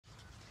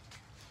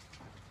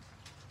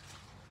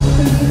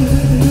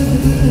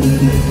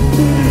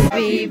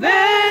Happy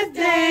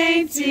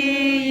birthday to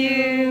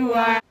you.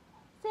 Say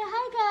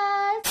hi, guys.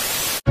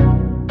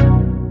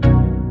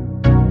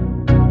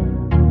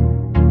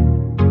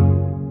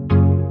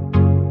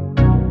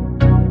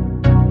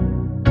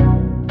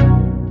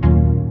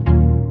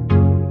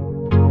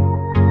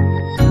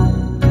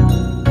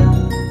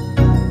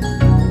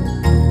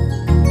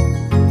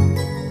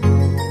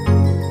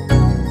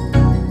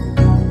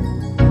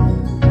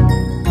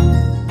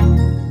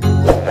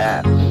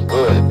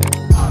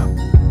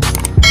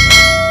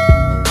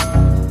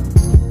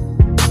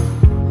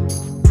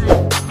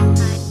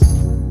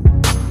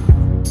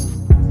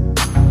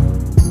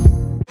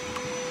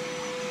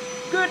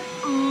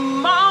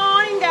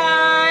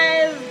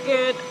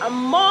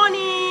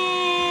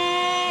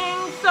 Morning.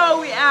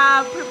 So we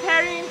are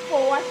preparing for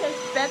Washe's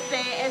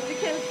birthday. As you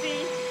can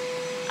see,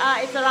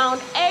 it's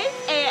around 8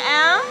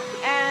 a.m.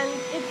 and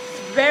it's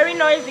very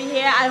noisy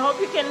here. I hope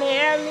you can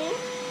hear me.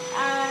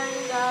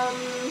 And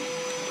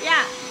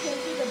yeah, you can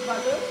see the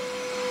balloon.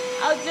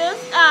 I'll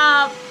just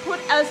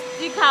put a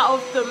sticker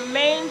of the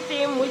main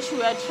theme which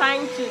we are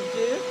trying to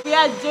do. We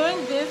are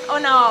doing this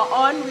on our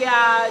own. We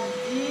are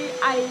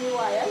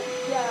DIY.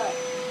 Yeah,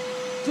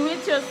 do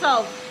it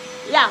yourself.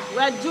 Yeah,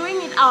 we're doing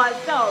it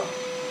ourselves.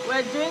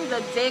 We're doing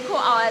the deco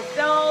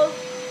ourselves.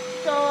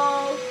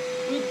 So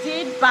we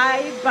did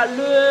buy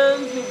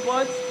balloons, we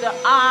bought the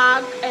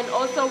arc, and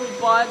also we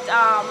bought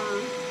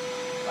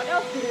what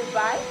else did we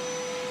buy?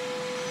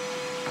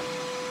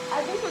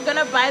 I think we're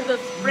gonna buy the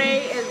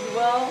spray as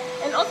well.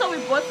 And also we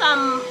bought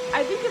some,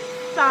 I think it's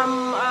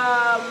some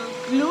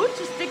glue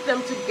to stick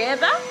them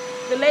together.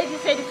 The lady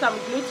said it's some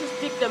glue to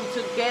stick them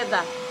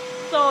together.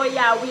 So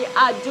yeah, we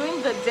are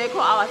doing the deco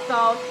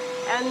ourselves.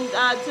 And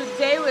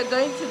today we're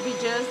going to be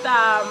just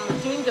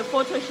doing the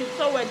photo shoot.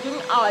 So we're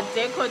doing our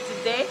deco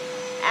today,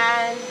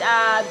 and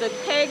the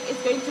cake is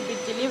going to be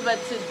delivered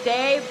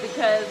today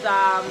because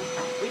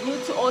we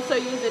need to also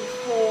use it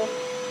for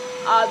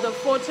the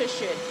photo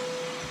shoot.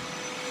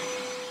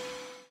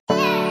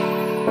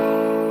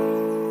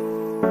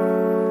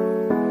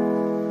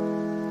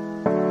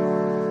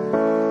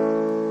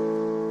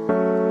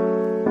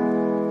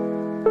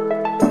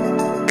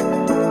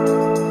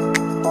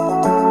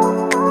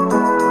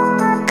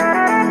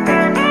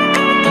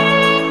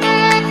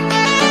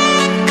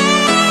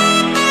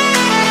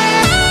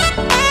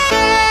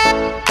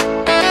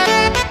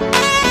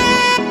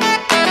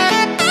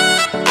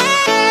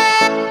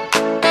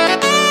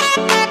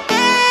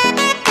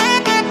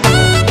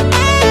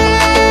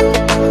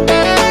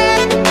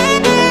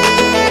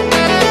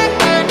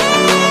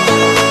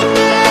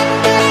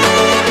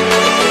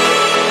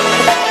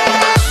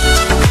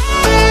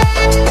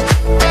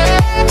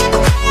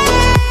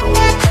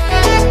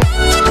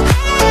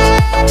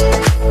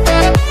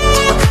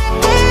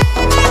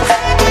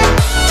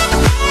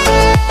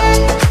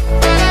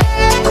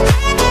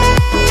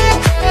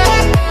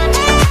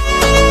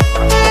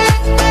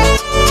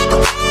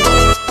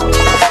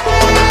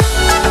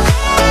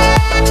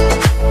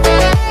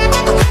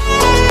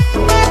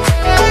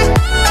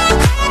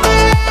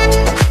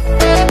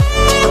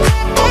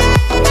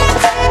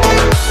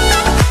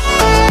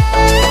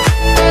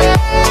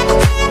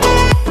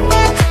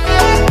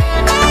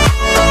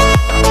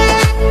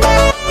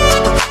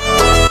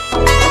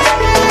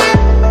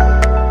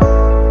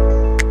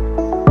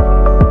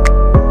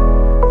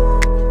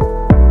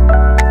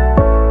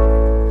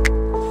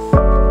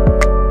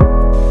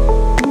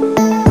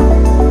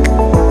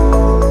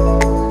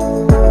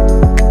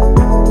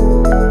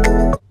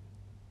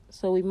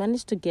 So we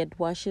managed to get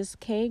Washe's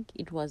cake.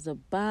 It was a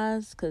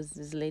bus because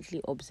he's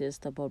lately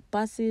obsessed about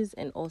buses.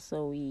 And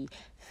also we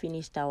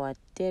finished our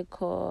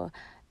decor,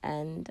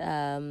 and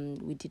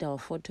we did our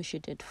photo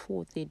shoot at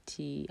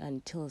 4:30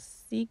 until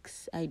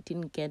 6. I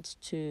didn't get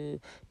to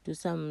do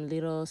some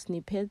little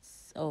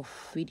snippets of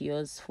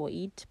videos for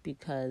it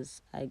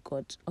because I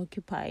got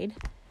occupied.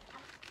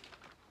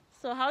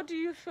 So how do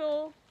you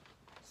feel?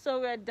 So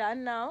we're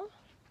done now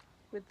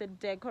with the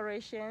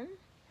decoration.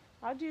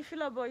 How do you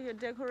feel about your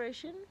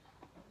decoration?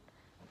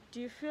 Do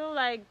you feel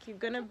like you're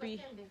gonna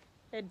be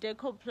a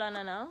deco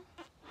planner now?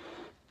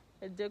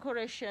 A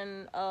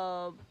decoration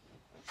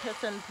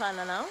person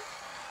planner now?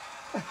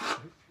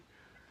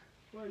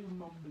 Why are you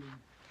mumbling?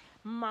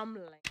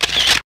 Mumbling.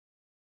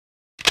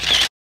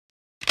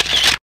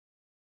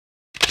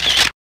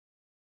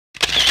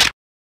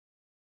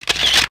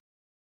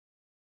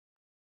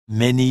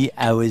 Many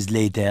hours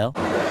later.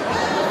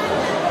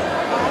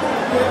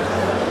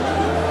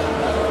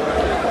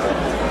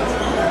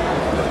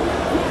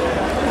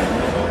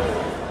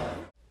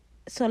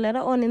 So later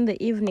on in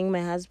the evening,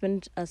 my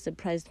husband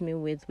surprised me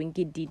with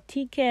Winky D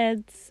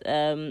tickets,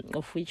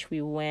 of which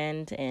we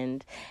went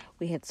and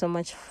we had so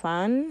much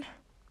fun.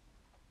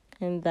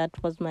 And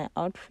that was my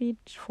outfit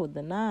for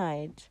the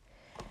night.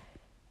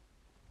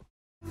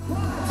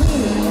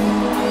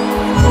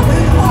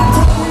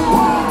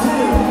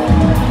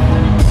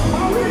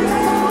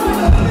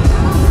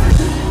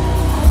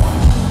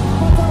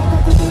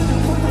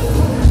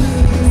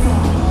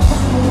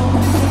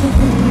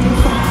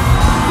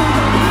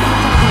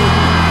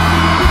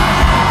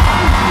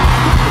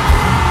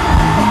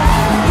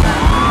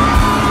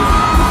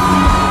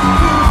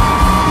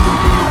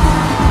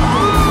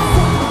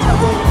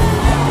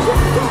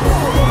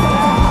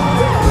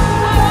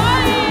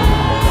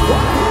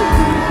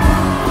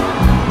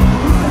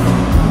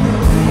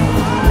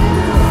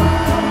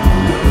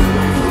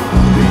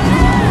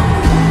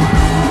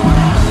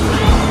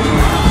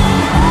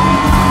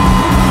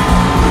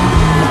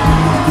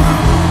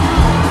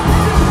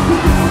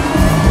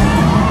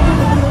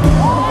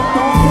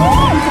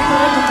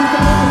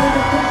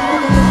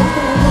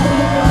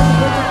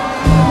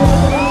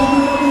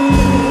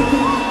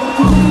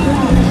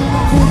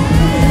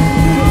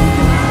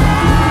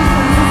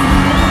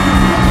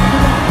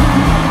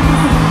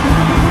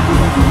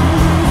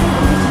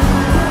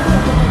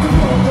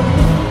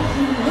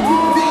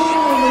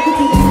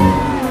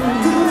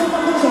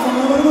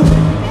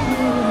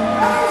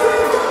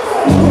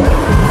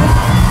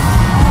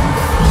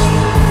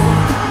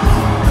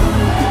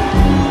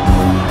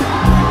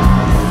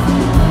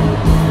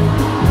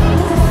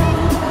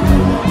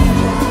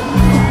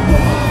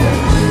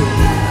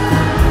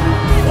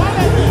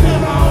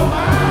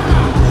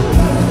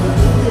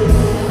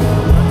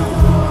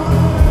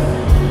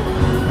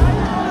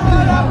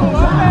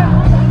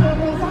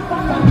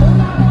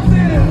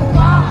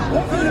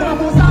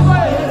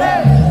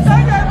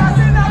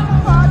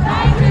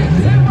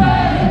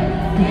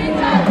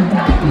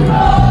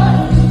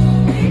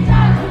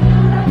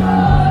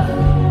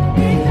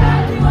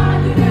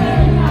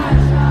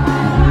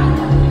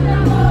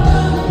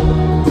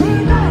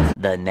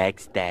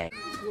 next day.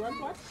 You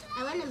want what?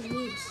 I want a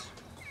mint.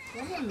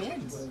 What a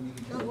mint.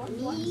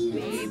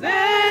 Happy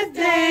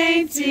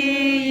birthday to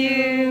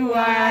you,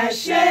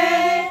 Washe.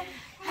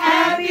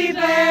 Happy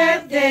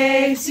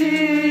birthday to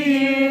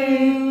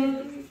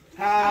you.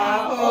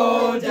 How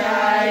old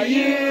are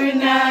you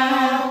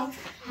now?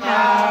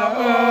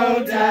 How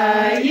old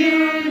are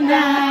you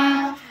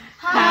now?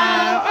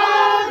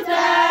 How old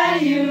are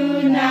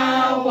you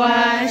now,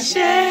 Washe?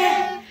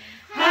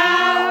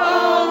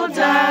 How old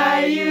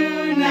are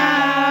you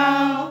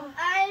now?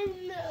 I'm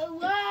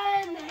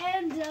 1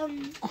 and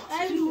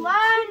 1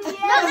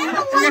 year. I'm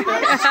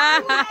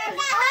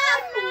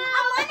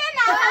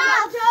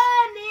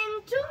turning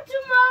 2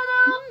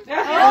 tomorrow.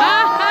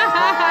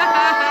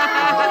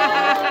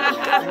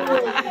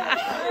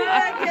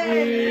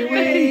 We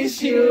wish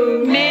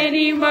you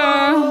many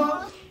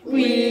more.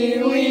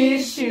 We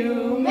wish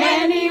you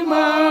many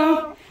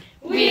more.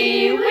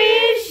 We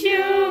wish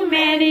you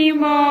many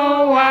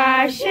more,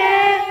 Washe.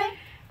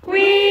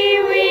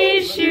 We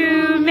wish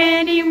you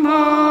many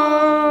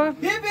more.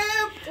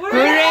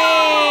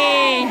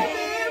 Hooray!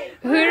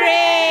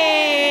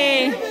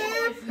 Hooray!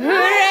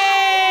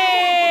 Hooray!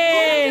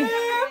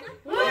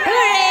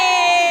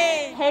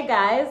 Hooray! Hey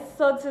guys,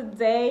 so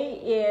today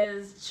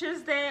is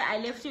Tuesday. I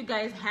left you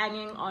guys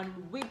hanging on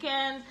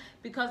weekends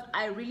because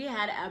I really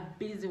had a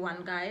busy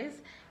one,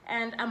 guys.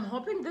 And I'm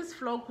hoping this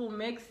vlog will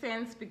make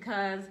sense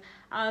because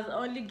I was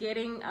only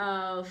getting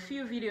a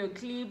few video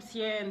clips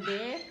here and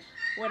there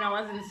when I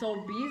wasn't so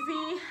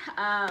busy.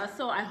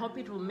 So I hope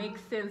it will make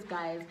sense,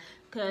 guys,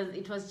 because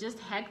it was just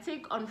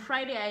hectic. On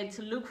Friday I had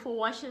to look for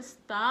Washe's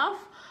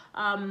stuff,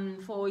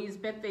 for his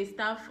birthday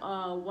stuff.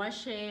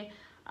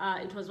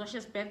 It was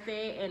Washe's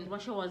birthday and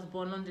Washe was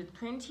born on the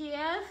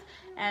 20th,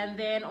 and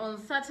then on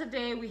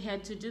Saturday we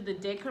had to do the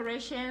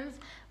decorations.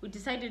 We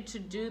decided to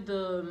do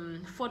the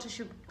photo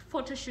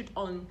shoot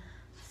on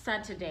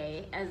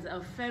Saturday as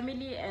a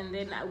family, and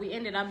then we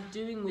ended up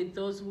doing with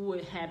those who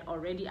had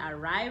already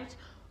arrived,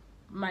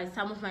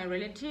 some of my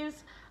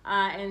relatives.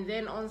 And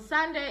then on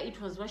Sunday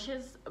it was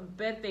Washe's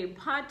birthday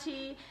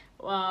party.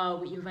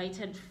 We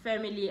invited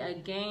family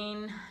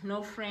again,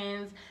 no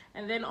friends.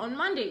 And then on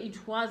Monday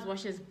it was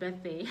Washe's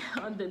birthday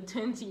on the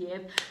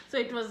 20th, so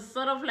it was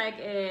sort of like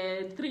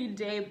a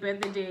 3-day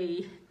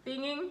birthday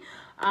thinging.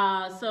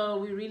 So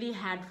we really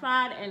had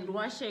fun, and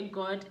Washe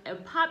got a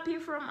puppy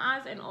from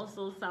us and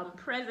also some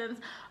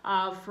presents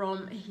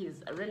from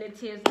his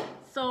relatives.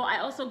 So I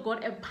also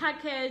got a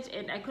package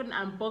and I couldn't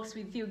unbox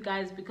with you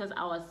guys because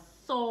I was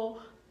so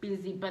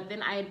busy, but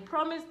then I had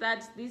promised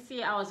that this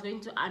year I was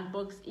going to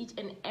unbox each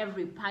and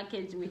every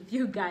package with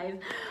you guys.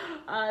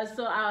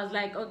 So I was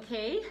like,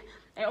 okay,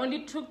 I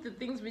only took the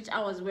things which I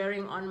was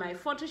wearing on my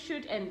photo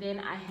shoot, and then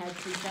I had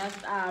to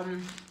just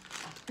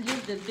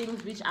use the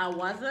things which I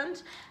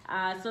wasn't,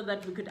 so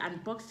that we could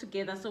unbox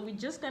together. So we're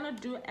just gonna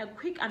do a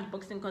quick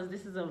unboxing because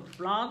this is a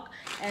vlog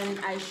and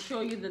I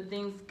show you the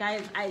things,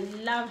 guys. I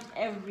loved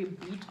every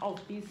bit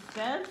of these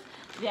sets.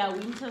 They are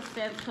winter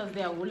sets because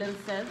they are woolen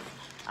sets.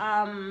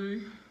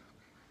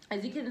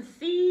 As you can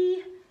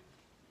see,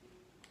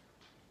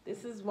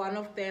 this is one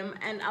of them,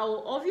 and I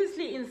will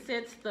obviously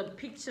insert the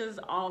pictures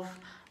of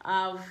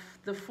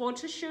the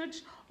photo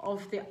shoot,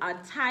 of the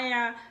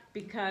attire,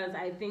 because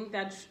I think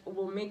that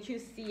will make you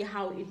see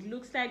how it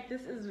looks like.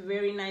 This is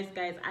very nice,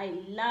 guys. I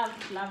love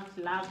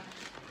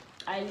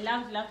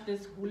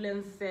this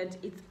woolen set.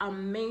 It's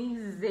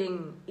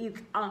amazing.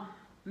 It's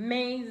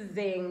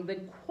amazing, the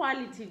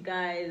quality,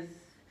 guys.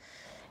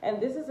 And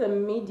this is a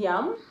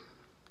medium,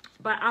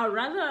 but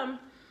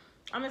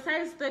I'm a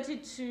size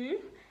 32,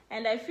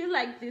 and I feel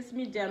like this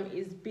medium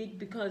is big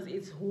because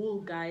it's wool,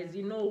 guys.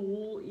 You know,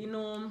 wool, you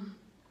know,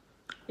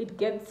 it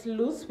gets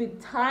loose with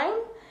time,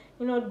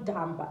 you know,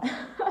 dumba.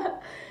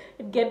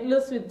 It gets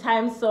loose with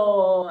time.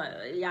 So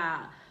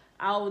yeah,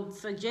 I would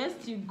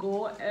suggest you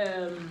go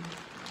a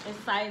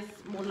size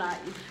smaller.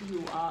 If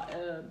you are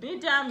a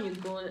medium,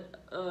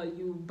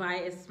 you buy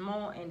a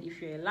small, and if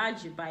you're a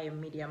large, you buy a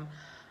medium.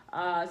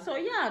 So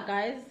yeah,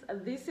 guys,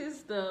 this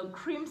is the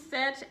cream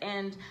set,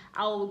 and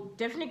I'll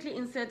definitely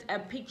insert a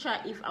picture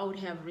if I would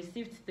have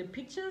received the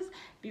pictures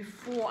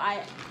before.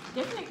 I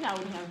would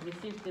have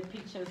received the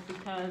pictures,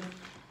 because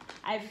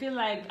I feel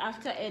like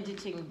after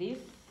editing this,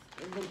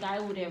 the guy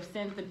would have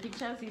sent the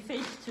pictures. He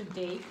said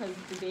today because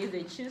today is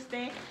a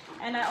Tuesday.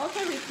 And I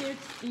also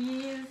received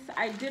these.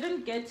 I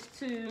didn't get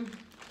to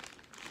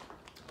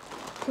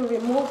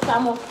remove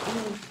some of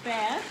these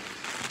first,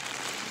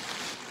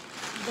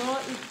 though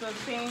it's the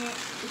same,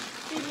 it's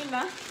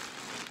similar.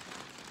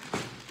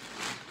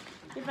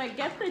 If I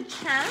get the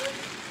chance,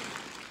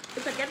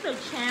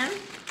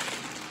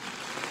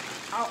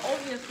 I'll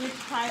obviously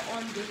try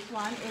on this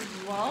one as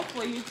well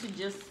for you to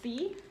just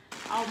see.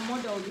 I'll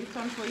model this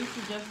one for you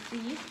to just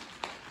see,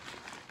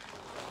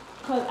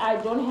 because I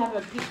don't have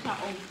a picture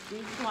of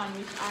this one,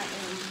 which I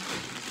am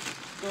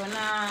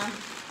gonna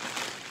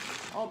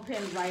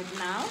open right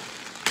now.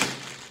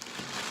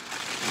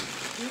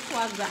 This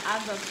was the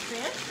other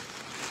set.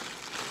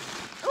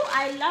 Oh,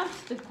 I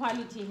loved the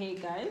quality here,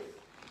 guys.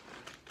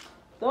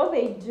 though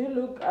they do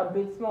look a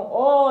bit small.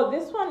 Oh,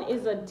 this one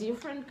is a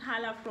different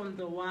color from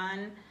the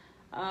one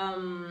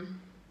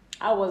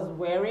I was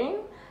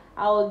wearing.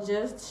 I'll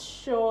just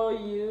show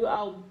you.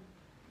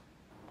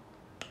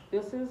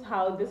 This is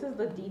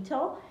the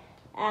detail,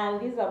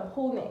 and these are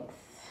pull necks.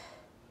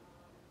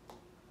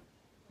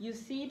 You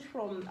see it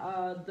from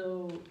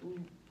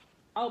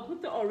I'll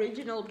put the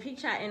original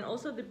picture and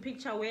also the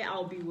picture where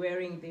I'll be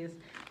wearing this.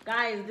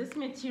 Guys, this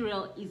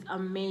material is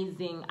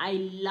amazing.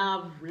 I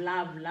love.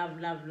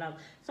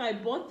 So I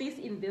bought this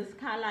in this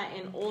color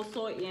and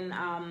also in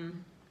a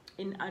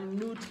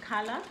nude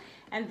color,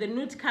 and the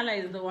nude color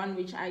is the one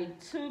which I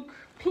took,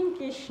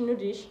 pinkish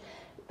nudish.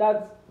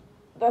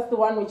 That's the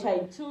one which I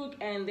took,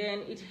 and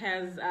then it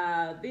has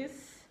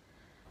this,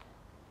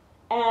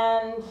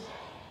 and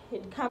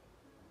it comes.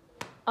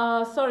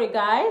 Sorry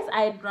guys,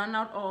 I had run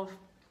out of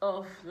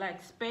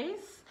like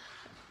space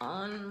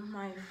on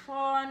my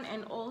phone,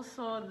 and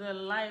also the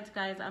light,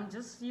 guys. I'm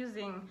just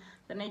using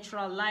the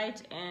natural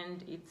light,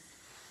 and it's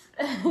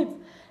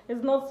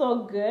it's not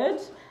so good.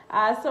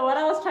 So what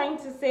I was trying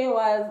to say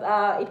was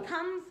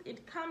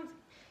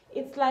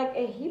it's like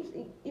a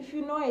hipster. If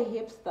you know a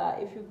hipster,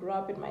 if you grew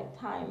up in my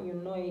time, you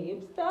know a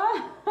hipster.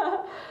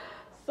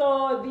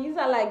 So these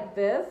are like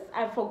this.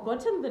 I've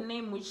forgotten the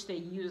name which they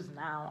use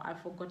now. I've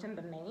forgotten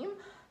the name.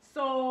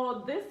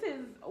 So this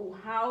is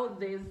how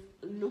this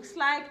looks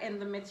like,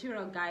 and the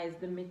material, guys,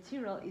 the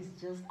material is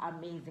just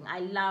amazing.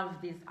 I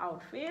love these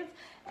outfits,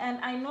 and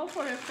I know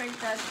for a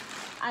fact that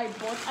I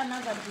bought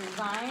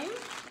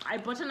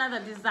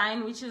another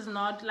design which is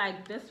not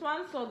like this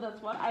one, so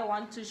that's what I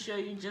want to show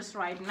you just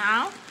right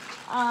now.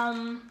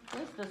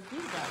 Where's the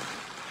scissors?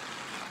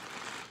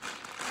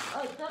 Oh,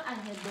 I thought I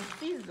had the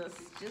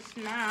scissors just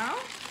now.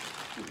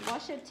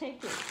 Washe,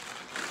 take it.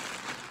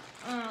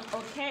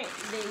 Okay,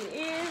 there it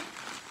is.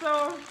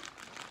 So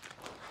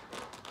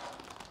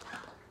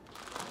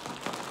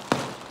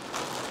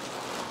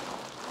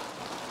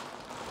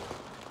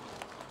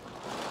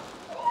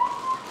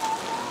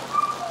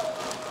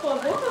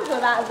this is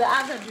the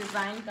other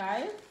design,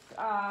 guys.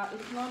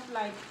 It's not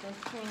like the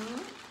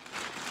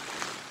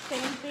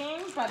same thing,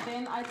 but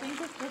then I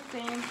think it's the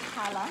same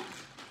color.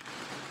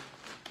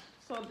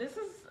 So this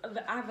is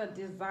the other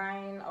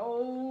design.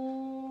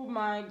 Oh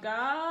my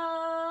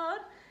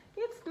god,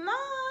 it's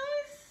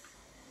nice.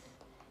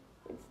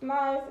 It's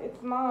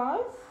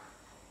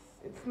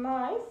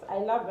nice. I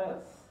love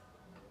it.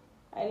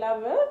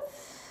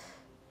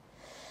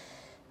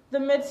 The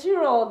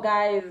material,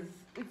 guys,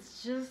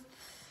 it's just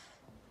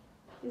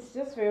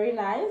very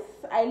nice.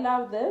 I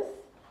love this.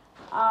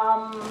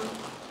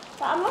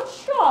 But I'm not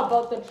sure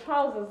about the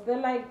trousers. They're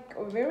like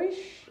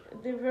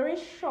they're very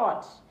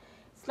short.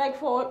 It's like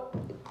for,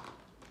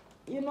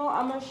 you know,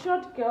 I'm a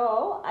short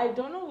girl. I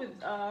don't know with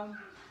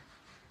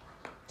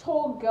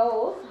tall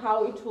girls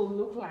how it will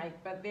look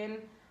like, but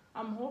then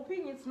I'm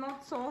hoping it's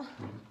not so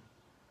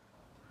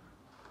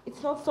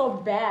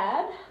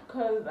bad,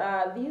 because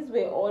these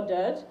were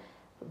ordered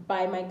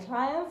by my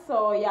clients.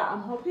 So yeah,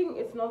 I'm hoping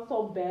it's not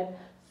so bad.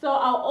 So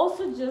I'll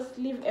also just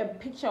leave a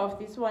picture of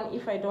this one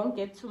if I don't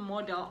get to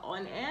model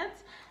on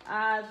it.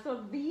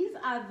 So these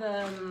are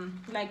the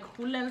like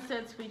woolen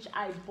sets which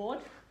I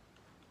bought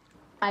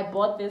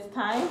this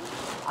time.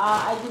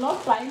 I did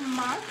not buy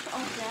much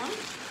of them,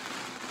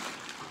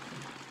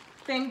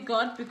 thank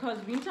God, because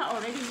winter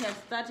already has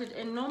started,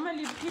 and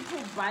normally people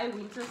buy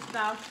winter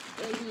stuff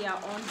earlier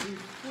on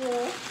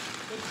before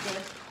it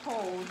gets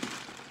cold.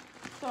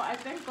 So I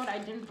thank God I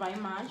didn't buy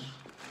much.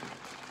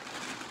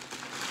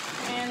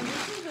 And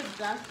this is the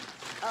dust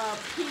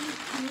pink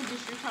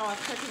nudish which I was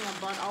talking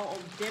about. I'll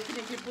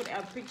definitely put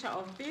a picture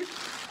of this.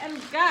 And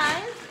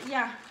guys,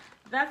 yeah,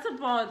 that's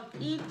about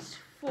it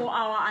for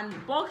our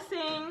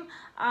unboxing.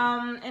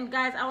 And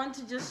guys, I want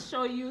to just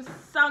show you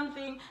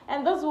something.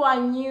 And those who are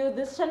new,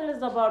 this channel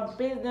is about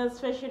business,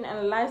 fashion,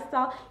 and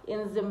lifestyle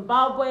in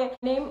Zimbabwe.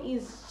 My name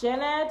is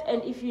Janet,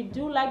 and if you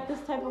do like this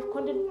type of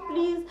content,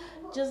 please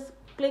just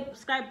click the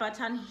subscribe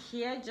button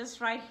here,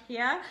 just right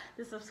here,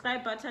 the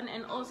subscribe button,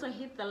 and also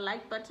hit the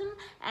like button,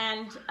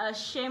 and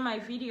share my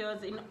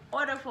videos in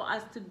order for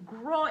us to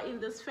grow in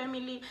this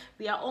family.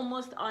 We are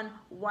almost on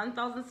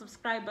 1,000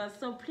 subscribers,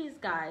 so please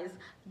guys,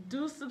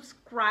 do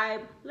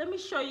subscribe. Let me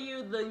show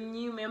you the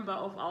new member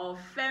of our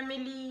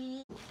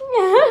family.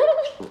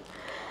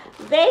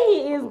 There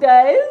he is,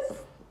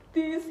 guys.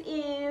 This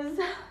is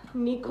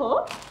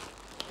Nico.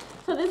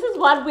 So this is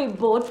what we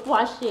bought,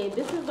 Washe.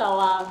 This is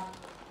our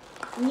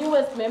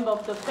newest member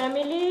of the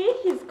family.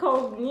 He's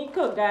called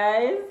Nico,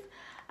 guys.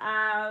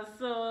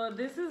 So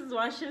this is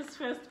Washe's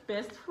first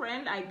best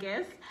friend, I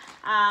guess.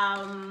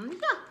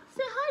 Yeah,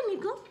 say hi,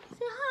 Nico.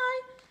 Say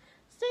hi.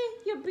 Say,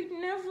 you're a bit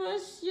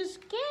nervous. You're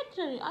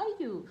scared, are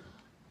you?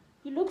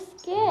 You look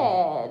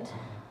scared.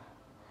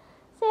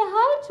 Say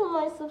hi to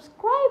my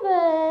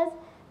subscribers.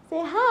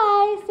 Say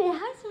hi. Say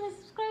hi to my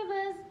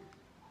subscribers.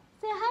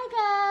 Say hi,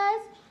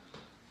 guys.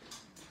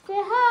 Say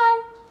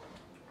hi.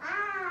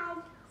 Hi.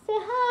 Say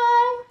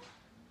hi.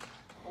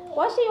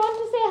 Washe, you want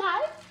to say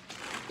hi?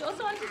 You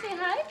also want to say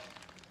hi?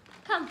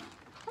 Come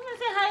and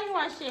say hi,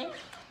 Washe.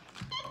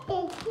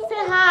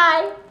 Say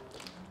hi.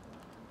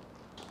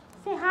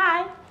 Say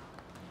hi.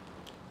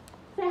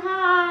 Say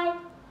hi.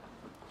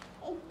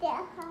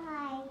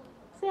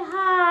 Say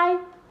hi.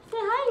 Say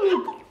hi,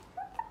 Nick.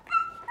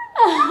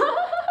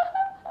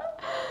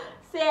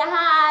 Say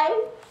hi.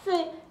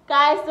 Say,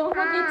 guys, don't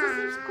forget to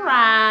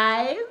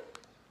subscribe.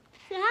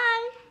 Say hi.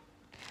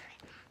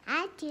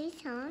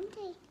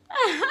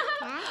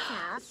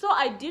 So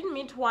I did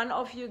meet one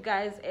of you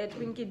guys at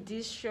Winky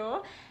D's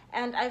show,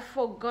 and I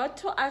forgot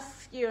to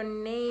ask your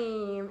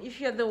name.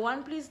 If you're the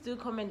one, please do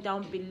comment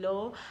down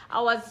below.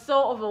 I was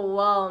so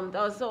overwhelmed.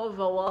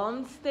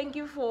 Thank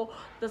you for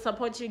the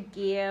support you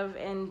gave,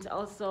 and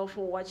also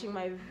for watching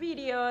my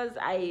videos.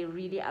 I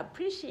really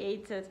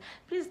appreciate it.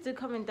 Please do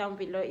comment down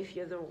below if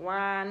you're the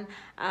one.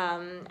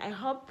 I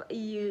hope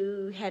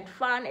you had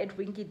fun at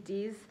Winky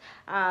D's.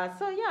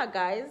 So yeah,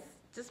 guys,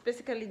 just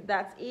basically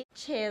that's it.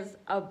 Cheers,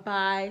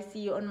 bye, see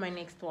you on my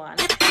next one.